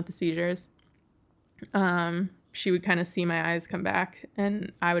 same with the seizures, she would kind of see my eyes come back,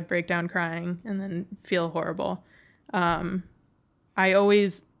 and I would break down crying and then feel horrible. I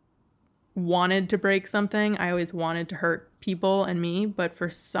always wanted to break something. I always wanted to hurt people and me, but for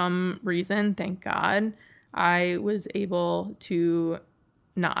some reason, thank God, I was able to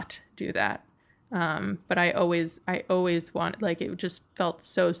not do that. But I always wanted, like, it just felt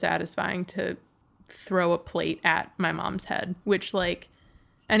so satisfying to throw a plate at my mom's head, which, like,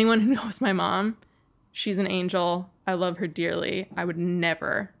 anyone who knows my mom, she's an angel. I love her dearly. I would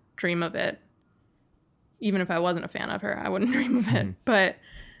never dream of it. Even if I wasn't a fan of her, I wouldn't dream of it. But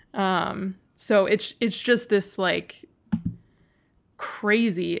so it's just this like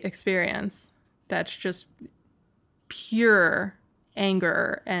crazy experience that's just pure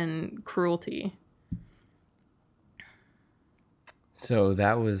anger and cruelty. So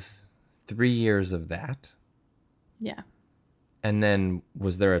that was 3 years of that. Yeah. And then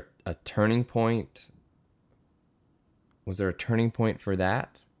was there a turning point? Was there a turning point for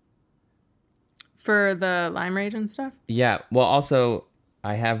that? For the Lyme rage and stuff? Yeah. Well, also,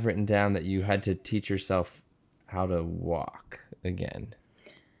 I have written down that you had to teach yourself how to walk again.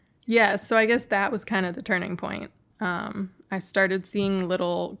 Yeah, so I guess that was kind of the turning point. I started seeing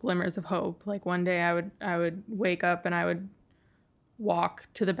little glimmers of hope. Like, one day I would wake up and I would walk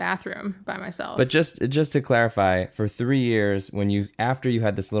to the bathroom by myself. But just to clarify, for 3 years, after you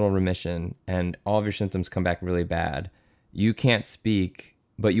had this little remission and all of your symptoms come back really bad, you can't speak,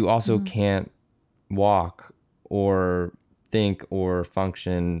 but you also can't walk or think or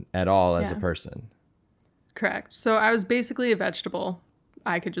function at all as a person. Correct. So I was basically a vegetable.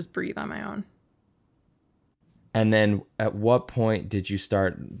 I could just breathe on my own. And then at what point did you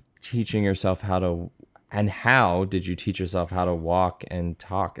start teaching yourself how did you teach yourself how to walk and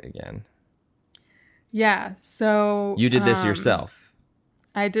talk again? Yeah, so... You did this yourself?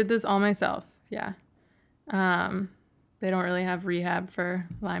 I did this all myself, yeah. They don't really have rehab for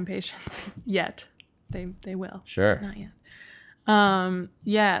Lyme patients yet. They will. Sure. Not yet.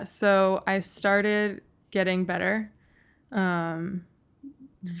 Yeah, so I started getting better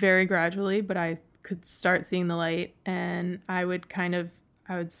very gradually, but I could start seeing the light, and I would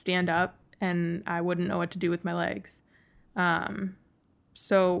stand up and I wouldn't know what to do with my legs.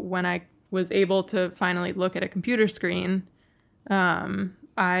 So when I was able to finally look at a computer screen,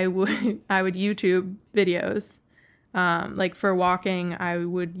 I would YouTube videos. Like for walking, I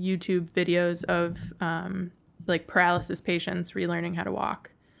would YouTube videos of like paralysis patients relearning how to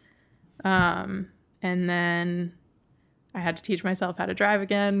walk. And then I had to teach myself how to drive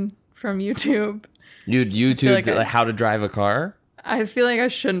again from YouTube. You'd YouTube like how to drive a car? I feel like I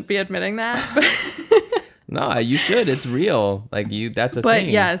shouldn't be admitting that, but no, you should. It's real. Like that's a thing. But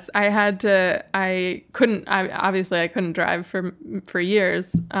yes, I couldn't drive for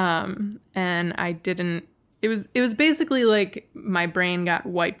years. And I didn't, it was basically like my brain got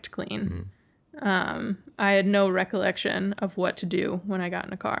wiped clean. I had no recollection of what to do when I got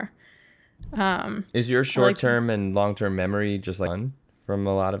in a car. Is your short-term and long-term memory just like gone from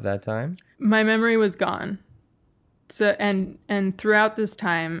a lot of that time? My memory was gone. So, and throughout this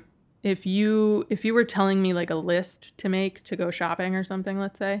time, if you were telling me like a list to make to go shopping or something,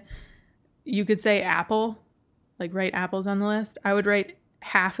 let's say, you could say apple, like write apples on the list. I would write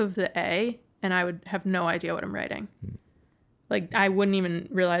half of the A and I would have no idea what I'm writing. Like I wouldn't even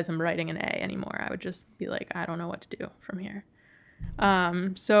realize I'm writing an A anymore. I would just be like, I don't know what to do from here.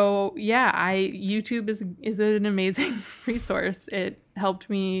 So yeah, YouTube is an amazing resource. It helped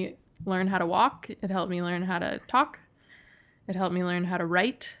me learn how to walk. It helped me learn how to talk. It helped me learn how to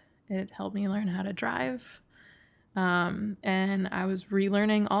write. It helped me learn how to drive. And I was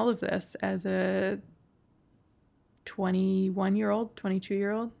relearning all of this as a 21-year-old,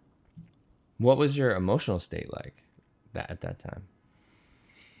 22-year-old. What was your emotional state like at that time?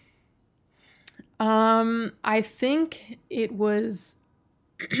 I think it was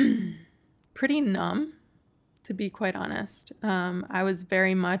pretty numb, to be quite honest. I was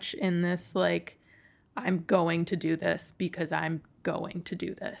very much in this, like, I'm going to do this because I'm going to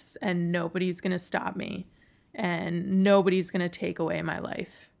do this, and nobody's going to stop me, and nobody's going to take away my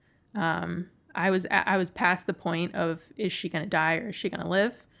life. I was past the point of, is she going to die or is she going to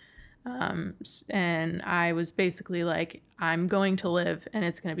live? And I was basically like, I'm going to live and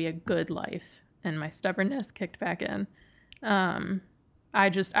it's going to be a good life. And my stubbornness kicked back in.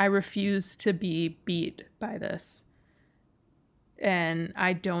 I refuse to be beat by this. And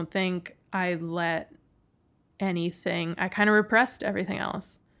I don't think I let anything, I kind of repressed everything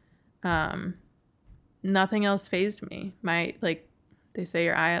else. Nothing else fazed me. Like they say,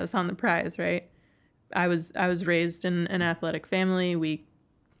 your eye is on the prize, right? I was raised in an athletic family. We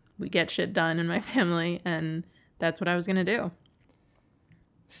get shit done in my family, and that's what I was going to do.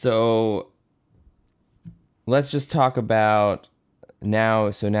 So let's just talk about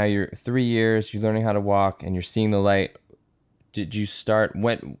now. So now you're 3 years, you're learning how to walk and you're seeing the light. Did you start,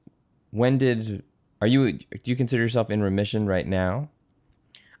 do you consider yourself in remission right now?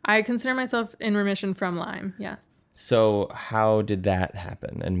 I consider myself in remission from Lyme, yes. So how did that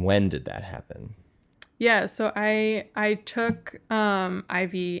happen and when did that happen? Yeah, so I took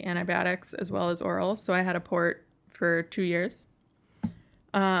IV antibiotics as well as oral. So I had a port for 2 years.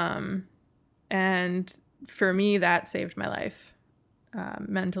 And for me, that saved my life,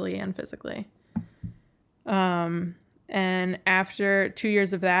 mentally and physically. And after 2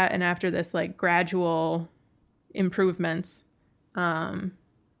 years of that, and after this like gradual improvements,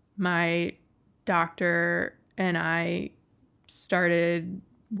 my doctor and I started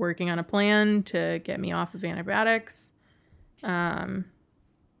working on a plan to get me off of antibiotics. And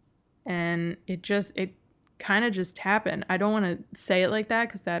it kind of just happened. I don't want to say it like that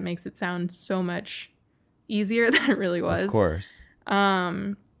because that makes it sound so much easier than it really was. Of course.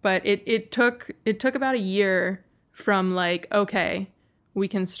 But it took about a year from like, okay, we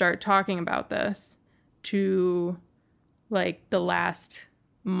can start talking about this, to like the last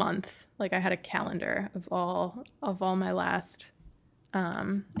month. Like I had a calendar of all my last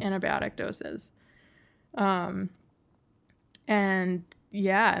antibiotic doses. And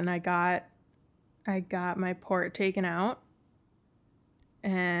yeah, and I got my port taken out,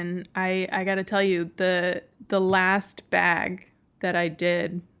 and I got to tell you, the last bag that I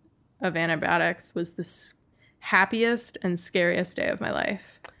did of antibiotics was the happiest and scariest day of my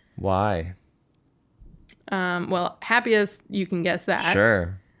life. Why? Well, happiest, you can guess that.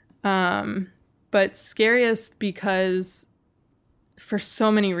 Sure. But scariest because for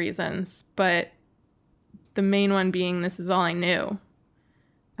so many reasons, but the main one being this is all I knew.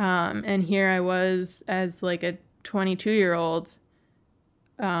 And here I was as like a 22-year-old.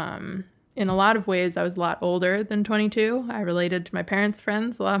 In a lot of ways, I was a lot older than 22. I related to my parents'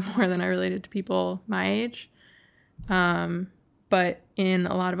 friends a lot more than I related to people my age. But in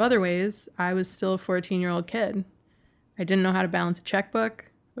a lot of other ways, I was still a 14-year-old kid. I didn't know how to balance a checkbook,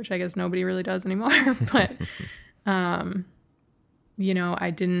 which I guess nobody really does anymore. But, you know,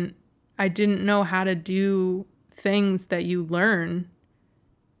 I didn't know how to do things that you learn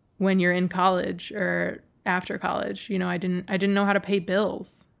when you're in college or after college. You know, I didn't know how to pay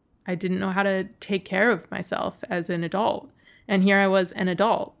bills. I didn't know how to take care of myself as an adult. And here I was, an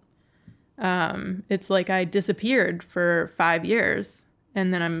adult. It's like I disappeared for 5 years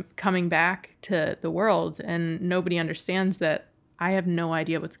and then I'm coming back to the world and nobody understands that I have no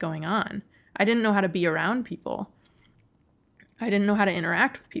idea what's going on. I didn't know how to be around people. I didn't know how to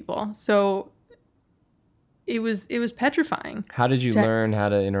interact with people. So it was petrifying. How did you learn how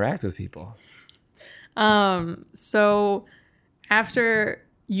to interact with people? So after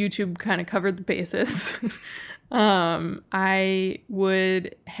YouTube kind of covered the basis, I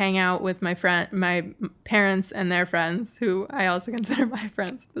would hang out with my parents and their friends, who I also consider my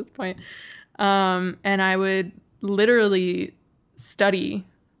friends at this point. And I would literally study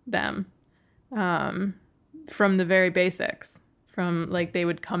them, from the very basics. From like, they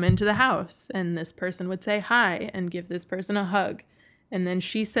would come into the house and this person would say hi and give this person a hug. And then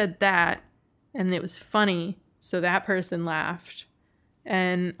she said that and it was funny. So that person laughed.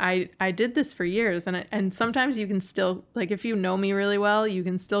 And I did this for years. And sometimes you can still, like, if you know me really well, you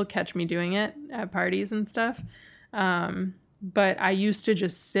can still catch me doing it at parties and stuff. But I used to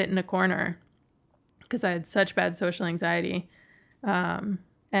just sit in a corner because I had such bad social anxiety.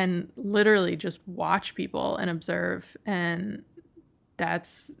 And literally just watch people and observe. And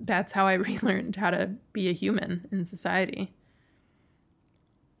that's how I relearned how to be a human in society.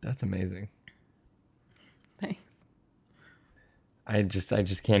 That's amazing. Thanks. I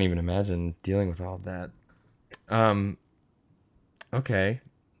just can't even imagine dealing with all of that. Okay.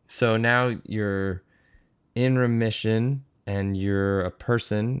 So now you're in remission and you're a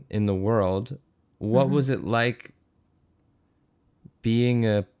person in the world. What was it like being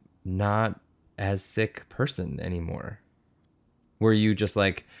a not as sick person anymore? Were you just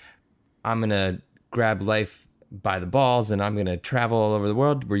like, I'm going to grab life by the balls and I'm going to travel all over the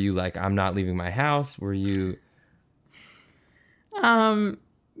world? Were you like, I'm not leaving my house? Were you...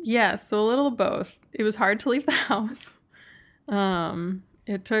 Yeah, so a little of both. It was hard to leave the house.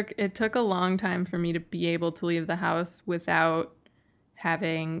 It took a long time for me to be able to leave the house without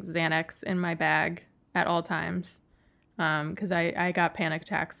having Xanax in my bag at all times. Because I got panic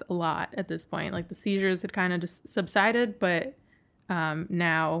attacks a lot at this point. Like, the seizures had kind of just subsided, but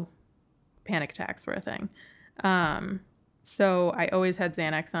now panic attacks were a thing. So I always had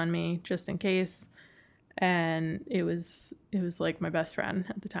Xanax on me just in case. And it was like my best friend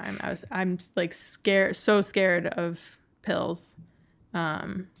at the time. I'm like scared, so scared of pills.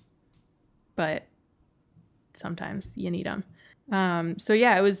 But sometimes you need them. So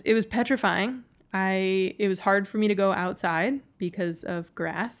yeah, it was petrifying. It was hard for me to go outside because of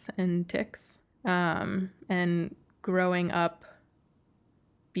grass and ticks. And growing up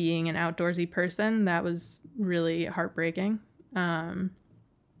being an outdoorsy person, that was really heartbreaking.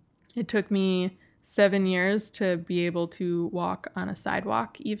 It took me 7 years to be able to walk on a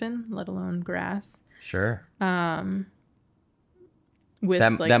sidewalk even, let alone grass. Sure. With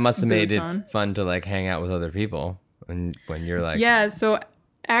that must have made it on. fun to like hang out with other people when you're like... Yeah, so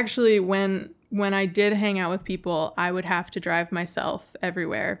actually when I did hang out with people, I would have to drive myself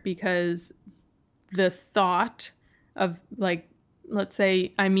everywhere because the thought of, like, let's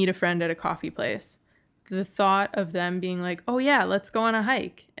say I meet a friend at a coffee place. The thought of them being like, oh yeah, let's go on a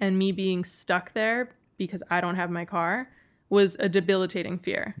hike, and me being stuck there because I don't have my car was a debilitating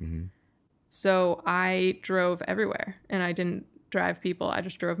fear. Mm-hmm. So I drove everywhere, and I didn't drive people. I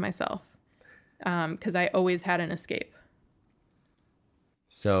just drove myself because I always had an escape.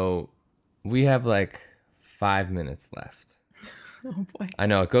 So we have like 5 minutes left. Oh boy. I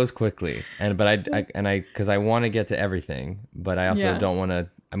know it goes quickly, but because I want to get to everything, but I also don't want to.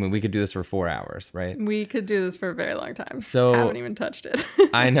 I mean, we could do this for 4 hours, right? We could do this for a very long time. So I haven't even touched it.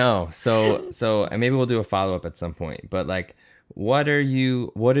 I know. So and maybe we'll do a follow-up at some point, but like, what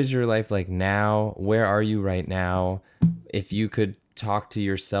is your life like now? Where are you right now? If you could talk to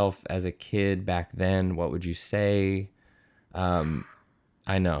yourself as a kid back then, what would you say?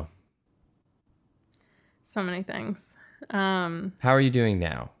 I know. So many things. How are you doing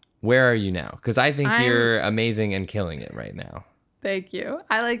now? Where are you now? Because I think you're amazing and killing it right now. Thank you.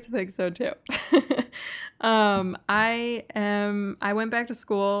 I like to think so too. I went back to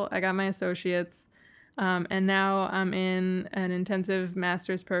school. I got my associates. And now I'm in an intensive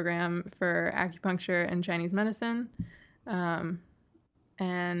master's program for acupuncture and Chinese medicine.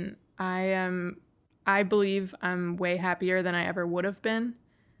 And I I believe I'm way happier than I ever would have been.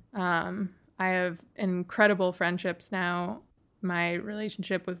 I have incredible friendships now. My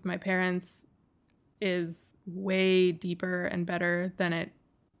relationship with my parents is way deeper and better than it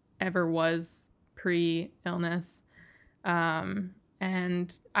ever was pre-illness.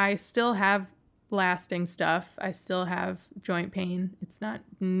 And I still have lasting stuff. I still have joint pain. It's not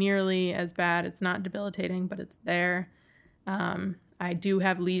nearly as bad. It's not debilitating, but it's there. I do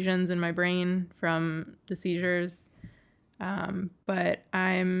have lesions in my brain from the seizures. But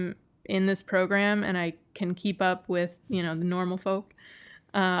I'm in this program and I can keep up with, the normal folk.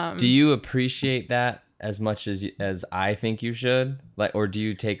 Do you appreciate that as much as I think you should? Like, or do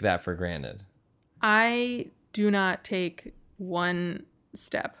you take that for granted? I do not take one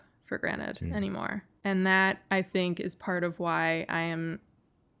step for granted anymore. And that, I think, is part of why I am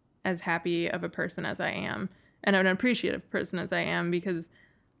as happy of a person as I am and an appreciative person as I am, because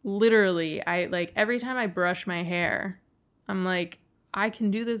literally every time I brush my hair, I'm like, I can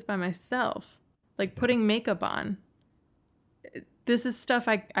do this by myself. Like putting makeup on. This is stuff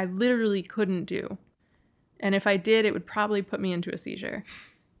I literally couldn't do. And if I did, it would probably put me into a seizure.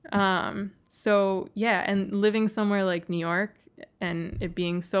 So yeah, and living somewhere like New York and it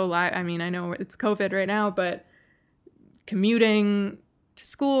being so live, I mean, I know it's COVID right now, but commuting to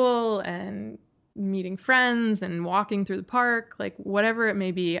school and meeting friends and walking through the park, like whatever it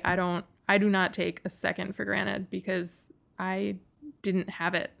may be, I do not take a second for granted because I didn't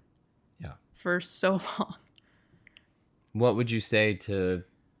have it for so long. What would you say to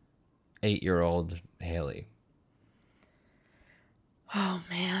 8-year-old Haley? Oh,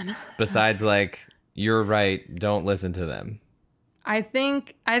 man. Besides, you're right, don't listen to them. I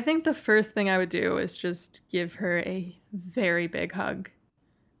think the first thing I would do is just give her a very big hug,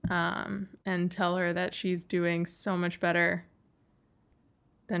 and tell her that she's doing so much better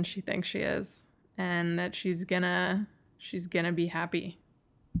than she thinks she is, and that she's gonna be happy,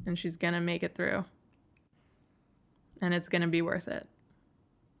 and she's gonna make it through, and it's gonna be worth it.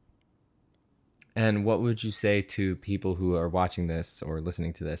 And what would you say to people who are watching this or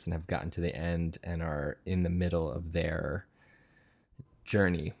listening to this and have gotten to the end and are in the middle of their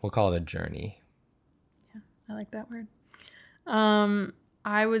journey? We'll call it a journey. Yeah, I like that word.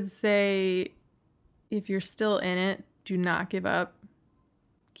 I would say if you're still in it, do not give up.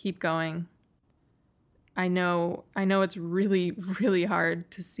 Keep going. I know it's really, really hard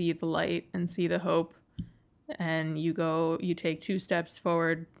to see the light and see the hope. And you take 2 steps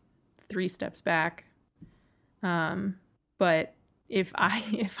forward, 3 steps back. But if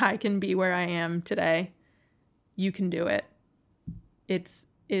I can be where I am today, you can do it. It's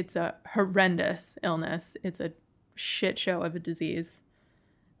a horrendous illness. It's a shit show of a disease,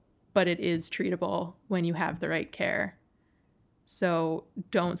 but it is treatable when you have the right care. So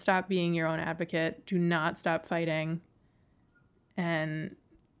don't stop being your own advocate. Do not stop fighting. And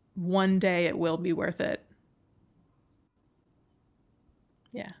one day it will be worth it.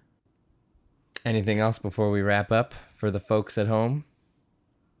 Yeah. Anything else before we wrap up for the folks at home?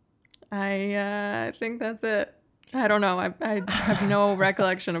 I think that's it. I don't know. I have no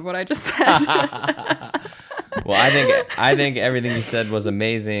recollection of what I just said. Well, I think everything you said was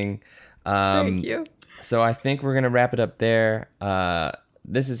amazing. Thank you. So I think we're going to wrap it up there.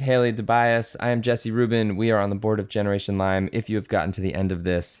 This is Haley Tobias. I am Jesse Rubin. We are on the board of Generation Lyme. If you have gotten to the end of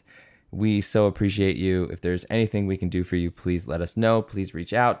this, we so appreciate you. If there's anything we can do for you, please let us know. Please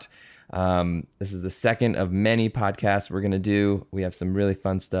reach out. This is the second of many podcasts we're going to do. We have some really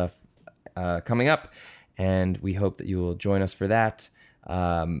fun stuff coming up, and we hope that you will join us for that.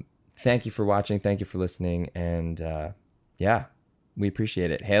 Thank you for watching. Thank you for listening. And yeah, we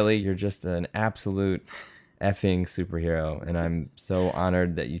appreciate it. Haley, you're just an absolute effing superhero, and I'm so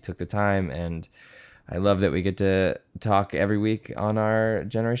honored that you took the time, and I love that we get to talk every week on our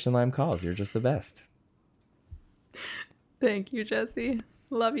Generation Lyme calls. You're just the best. Thank you, Jesse.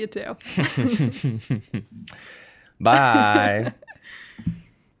 Love you too. Bye.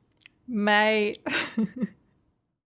 Bye.